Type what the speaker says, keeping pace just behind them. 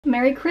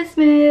Merry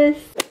Christmas!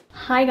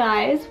 Hi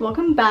guys,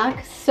 welcome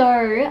back. So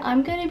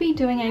I'm going to be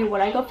doing a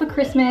what I got for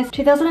Christmas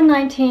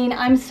 2019.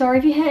 I'm sorry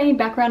if you hear any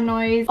background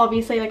noise.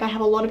 Obviously, like, I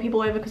have a lot of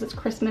people over because it's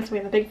Christmas. We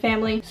have a big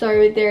family,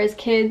 so there's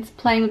kids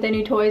playing with their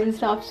new toys and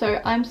stuff. So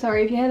I'm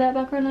sorry if you hear that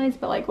background noise,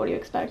 but like, what do you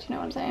expect? You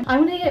know what I'm saying?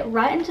 I'm gonna get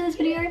right into this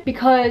video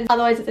because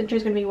otherwise this intro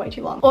is gonna be way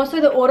too long.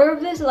 Also, the order of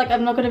this, like,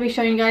 I'm not gonna be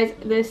showing you guys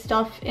this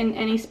stuff in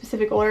any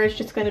specific order. It's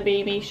just gonna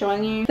be me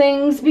showing you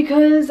things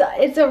because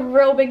it's a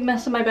real big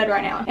mess in my bed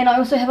right now. And I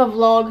also have a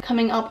vlog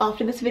coming up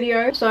after this video,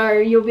 so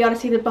you'll be able to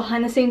see the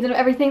behind the scenes of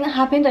everything that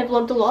happened. I've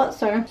vlogged a lot.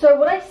 So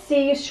what I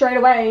see straight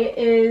away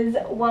is,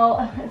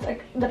 well, it's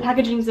like the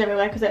packaging's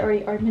everywhere because I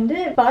already opened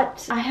it,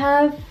 but I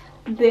have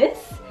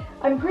this.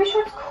 I'm pretty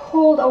sure it's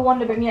called a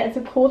Wonder Boom. Yeah,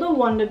 it's called a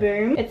Wonder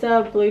Boom. It's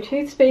a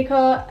Bluetooth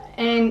speaker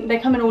and they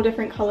come in all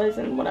different colors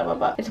and whatever,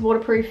 but it's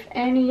waterproof.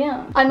 And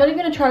yeah, I'm not even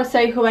gonna try to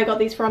say who I got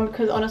these from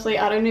because honestly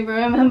I don't even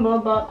remember,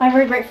 but I'm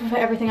very grateful for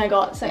everything I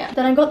got. So yeah,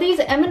 then I got these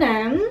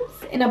M&Ms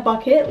in a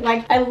bucket.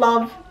 Like, I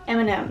love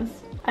M&Ms.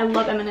 I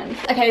love M&Ms.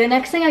 Okay, the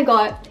next thing I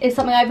got is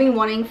something I've been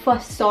wanting for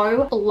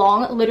so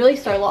long, literally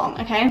so long,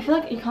 okay? I feel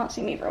like you can't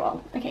see me very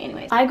well. Okay,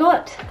 anyways, I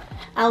got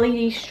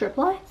LED strip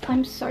lights.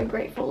 I'm so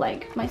grateful,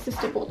 like, my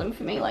sister bought them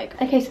for me,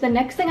 like. Okay, so the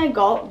next thing I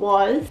got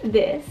was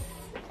this.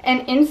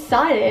 And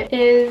inside it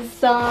is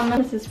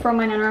this is from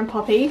my Nana and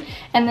Poppy,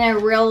 and they're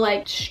real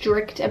like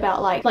strict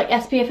about like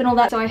SPF and all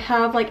that. So I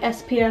have like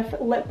SPF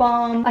lip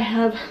balm, I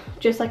have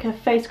just like a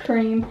face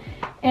cream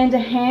and a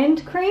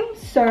hand cream.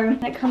 So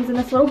it comes in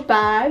this little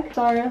bag,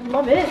 so I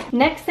love it.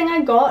 Next thing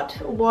I got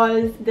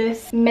was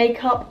this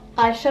makeup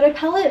eyeshadow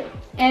palette,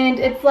 and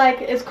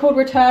it's called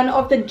Return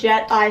of the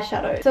Jet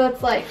eyeshadow. So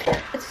it's like,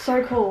 it's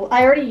so cool.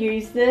 I already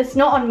used this,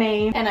 not on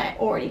me, and I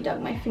already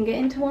dug my finger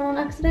into one on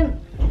accident.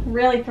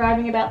 Really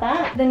thriving about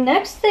that. The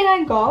next thing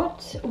I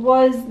got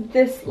was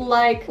this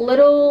like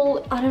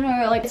little, I don't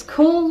know, like, it's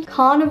called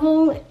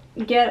Carnival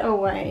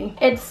Getaway.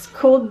 It's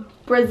called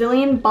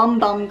Brazilian Bum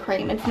Bum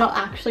Cream. It's not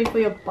actually for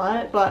your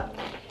butt, but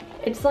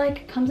it's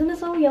like, comes in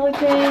this little yellow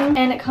thing,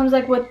 and it comes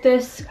like with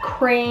this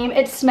cream.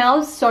 It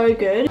smells so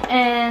good,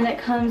 and it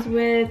comes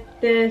with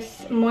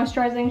this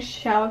moisturizing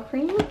shower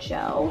cream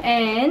gel,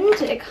 and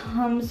it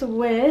comes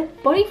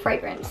with body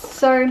fragrance.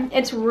 So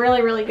it's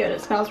really, really good. It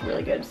smells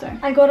really good. So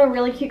I got a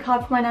really cute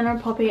card for my Nana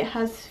and Poppy. It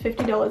has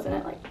 $50 in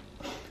it. Like,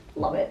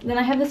 love it. Then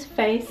I have this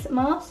face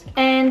mask,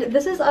 and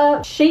this is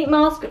a sheet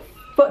mask,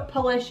 foot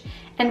polish,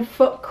 and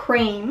foot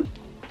cream.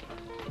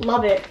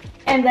 Love it.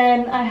 And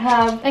then I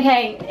have,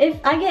 okay,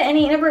 if I get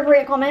any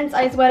inappropriate comments,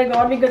 I swear to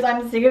God, because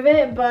I'm sick of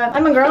it, but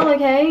I'm a girl,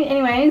 okay?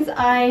 Anyways,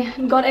 I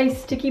got a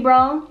sticky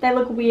bra. They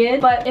look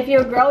weird, but if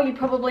you're a girl, you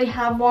probably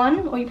have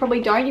one, or you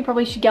probably don't. You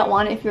probably should get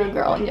one if you're a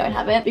girl and you don't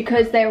have it,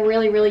 because they're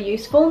really, really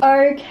useful.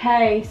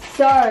 Okay,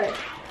 so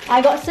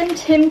I got some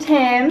Tim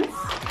Tams,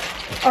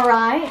 all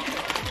right?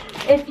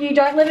 If you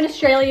don't live in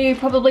Australia, you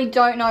probably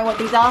don't know what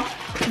these are.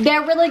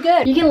 They're really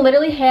good. You can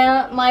literally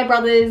hear my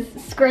brothers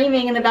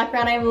screaming in the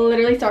background. I'm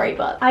literally sorry,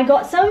 but I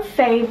got some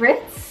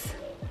favorites,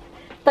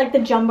 like the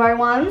jumbo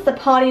ones, the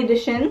party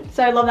edition.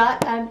 So I love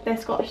that, and they're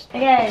Scotch.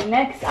 Okay,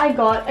 next I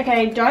got,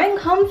 okay, don't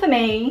come for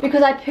me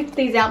because I picked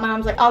these out. My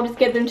mom's like, I'll just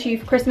get them to you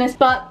for Christmas,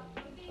 but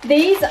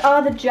these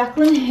are the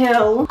Jaclyn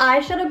Hill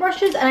eyeshadow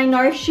brushes, and I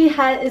know she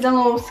is in a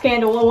little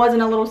scandal, or was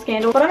in a little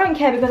scandal, but I don't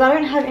care because I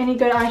don't have any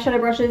good eyeshadow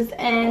brushes,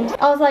 and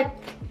I was like,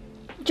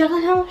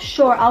 Jaclyn Hill,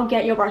 sure, I'll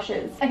get your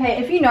brushes. Okay,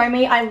 if you know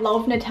me, I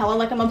love Nutella.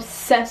 Like, I'm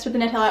obsessed with the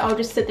Nutella. I'll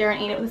just sit there and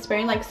eat it with a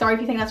spoon. Like, sorry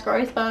if you think that's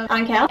gross, but I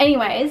don't care.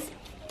 Anyways,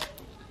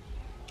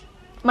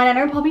 my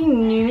Nana and Poppy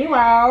knew me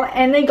well,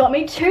 and they got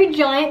me 2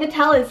 giant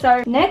Nutellas.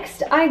 So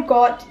next I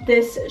got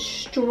this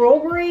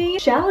strawberry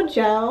shower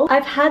gel.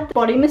 I've had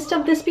body mist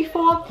of this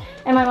before,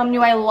 and my mom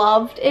knew I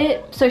loved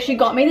it, so she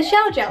got me the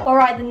shower gel. All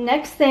right, the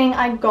next thing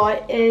I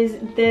got is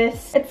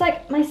this. It's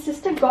like, my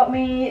sister got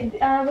me,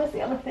 what's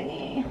the other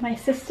thingy? My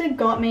sister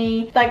got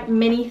me like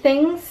mini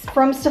things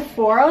from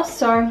Sephora,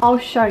 so I'll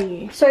show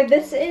you. So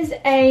this is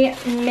a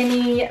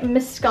mini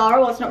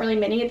mascara. Well, it's not really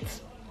mini, it's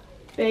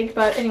big,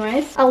 but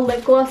anyways, a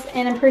lip gloss,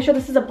 and I'm pretty sure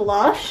this is a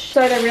blush.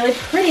 So they're really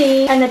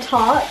pretty, and they're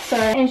tart. So,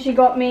 and she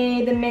got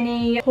me the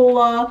mini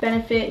Hoola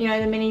Benefit, you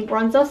know, the mini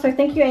bronzer. So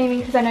thank you, Amy,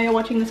 because I know you're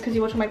watching this because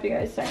you watch my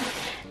videos, so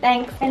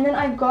thanks. And then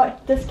I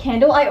got this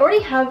candle. I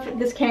already have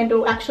this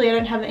candle. Actually, I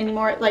don't have it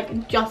anymore. Like,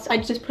 I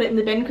just put it in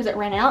the bin because it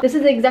ran out. This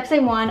is the exact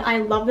same one. I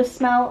love the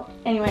smell.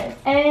 Anyways,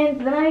 and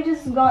then I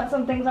just got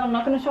some things that I'm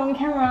not going to show on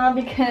camera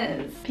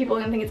because people are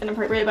going to think it's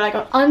inappropriate, but I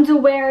got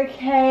underwear,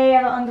 okay?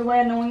 I got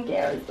underwear, no one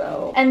cares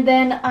though. And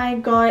then I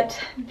got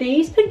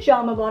these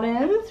pajama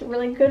bottoms,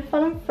 really good,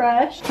 fun and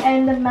fresh,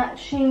 and the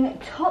matching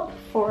top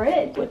for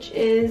it, which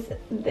is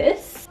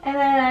this. And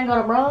then I got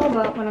a bra,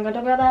 but we're not gonna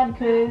talk about that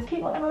because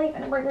people are gonna leave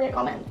an appropriate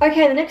comment.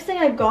 Okay, the next thing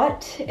I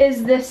got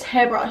is this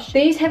hairbrush.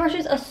 These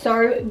hairbrushes are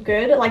so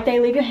good. Like, they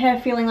leave your hair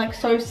feeling like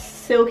so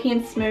silky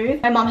and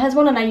smooth. My mum has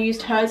one and I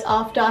used hers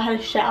after I had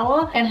a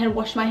shower and had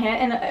washed my hair,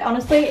 and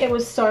honestly it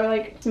was so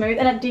like smooth,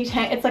 and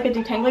it's like a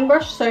detangling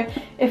brush. So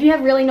if you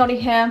have really knotty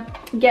hair,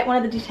 get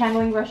one of the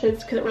detangling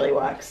brushes because it really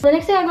works. The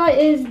next thing I got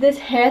is this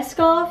hair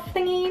scarf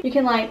thingy. You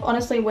can like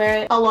honestly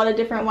wear it a lot of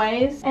different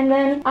ways. And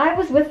then I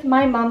was with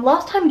my mum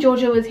last time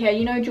Georgia was here.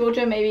 You know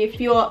Georgia, maybe if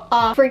you're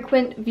a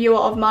frequent viewer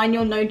of mine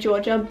you'll know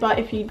Georgia, but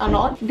if you are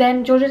not,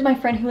 then Georgia's my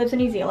friend who lives in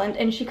New Zealand,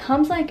 and she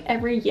comes like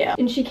every year.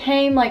 And she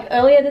came like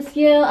earlier this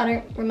year, I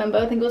don't remember,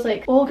 I think it was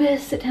like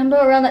August, September,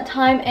 around that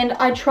time, and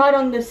I tried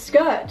on this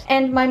skirt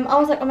and I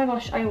was like, oh my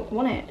gosh, I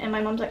want it. And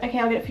my mom's like, okay,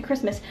 I'll get it for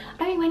Christmas.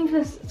 I've been waiting for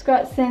this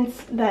skirt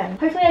since then.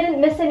 Hopefully I didn't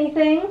miss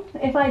anything.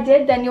 If I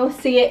did, then you'll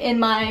see it in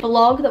my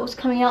vlog that was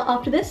coming out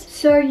after this.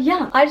 So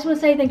yeah, I just want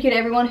to say thank you to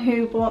everyone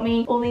who bought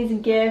me all these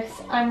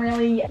gifts. I'm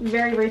really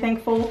very, very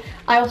thankful.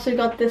 I also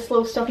got this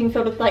little stocking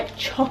filled with like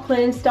chocolate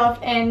and stuff,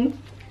 and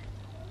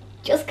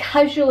just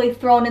casually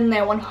thrown in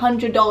there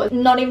 $100.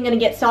 Not even gonna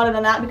get started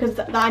on that because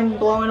I'm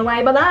blown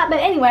away by that. But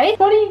anyway,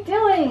 what are you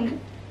doing?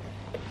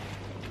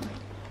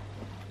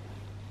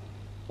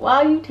 Why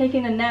are you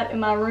taking a nap in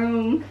my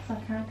room? I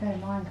can't go to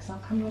mine because I'll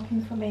come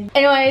looking for me.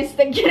 Anyways,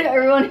 thank you to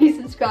everyone who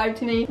subscribed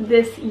to me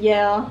this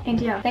year. And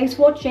yeah, thanks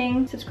for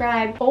watching.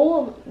 Subscribe.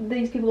 All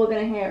these people are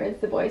gonna hear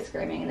is the boys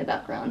screaming in the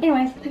background.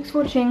 Anyways, thanks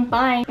for watching.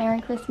 Bye.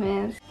 Merry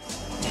Christmas.